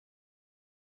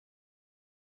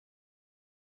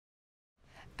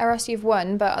Eros, you've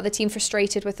won, but are the team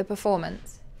frustrated with the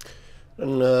performance?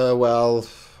 And well,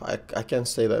 I can't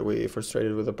say that we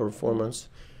frustrated with the performance.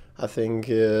 I think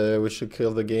we should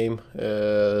kill the game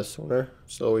sooner.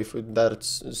 So if that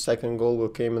second goal will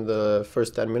came in the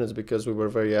first 10 minutes because we were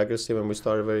very aggressive and we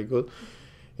started very good,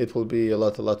 it will be a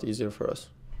lot easier for us.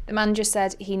 The manager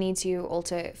said he needs you all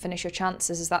to finish your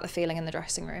chances. Is that the feeling in the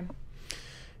dressing room?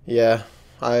 Yeah,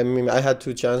 I mean I had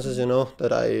two chances,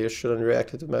 that I should have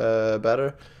reacted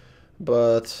better.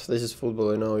 But this is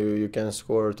football, you can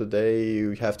score today,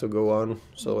 you have to go on,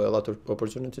 so a lot of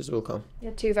opportunities will come. You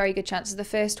had two very good chances. The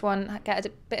first one get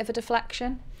a bit of a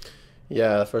deflection.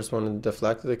 Yeah, the first one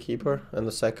deflected the keeper, and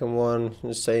the second one,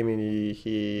 the same,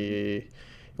 it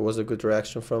was a good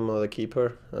reaction from the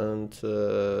keeper, and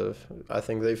I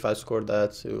think that if I scored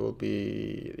that,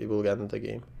 it will end the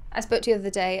game. I spoke to you the other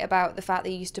day about the fact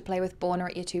that you used to play with Borna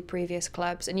at your two previous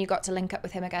clubs, and you got to link up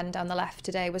with him again down the left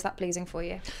today. Was that pleasing for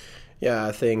you? Yeah,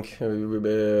 I think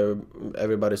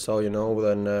everybody saw,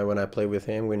 then when I play with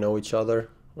him, we know each other,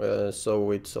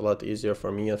 so it's a lot easier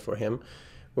for me and for him.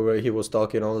 He was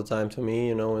talking all the time to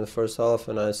me, in the first half,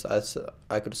 and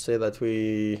I could say that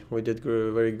we did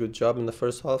a very good job in the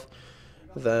first half.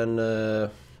 Then,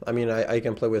 I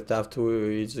can play with Tav too.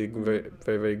 He's a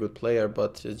very good player,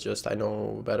 but it's just I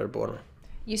know better Borna.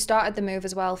 You started the move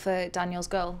as well for Daniel's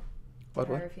goal. What?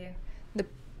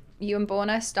 You and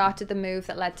Borna started the move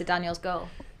that led to Daniel's goal.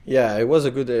 Yeah, it was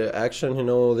a good action.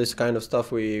 This kind of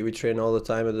stuff we train all the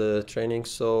time at the training.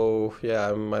 So yeah,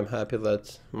 I'm happy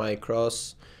that my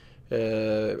cross,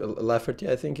 Lafferty,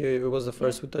 I think it was the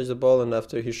first who touched the ball, and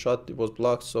after he shot, it was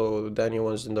blocked. So Daniel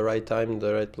was in the right time, in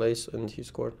the right place, and he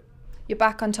scored. You're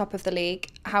back on top of the league.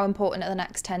 How important are the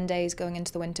next 10 days going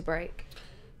into the winter break?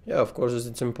 Yeah, of course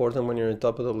it's important when you're on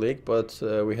top of the league, but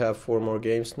we have 4 more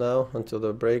games now until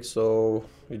the break, so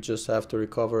we just have to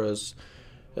recover as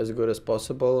good as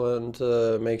possible and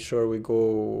make sure we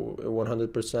go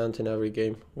 100% in every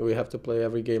game. We have to play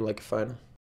every game like a final.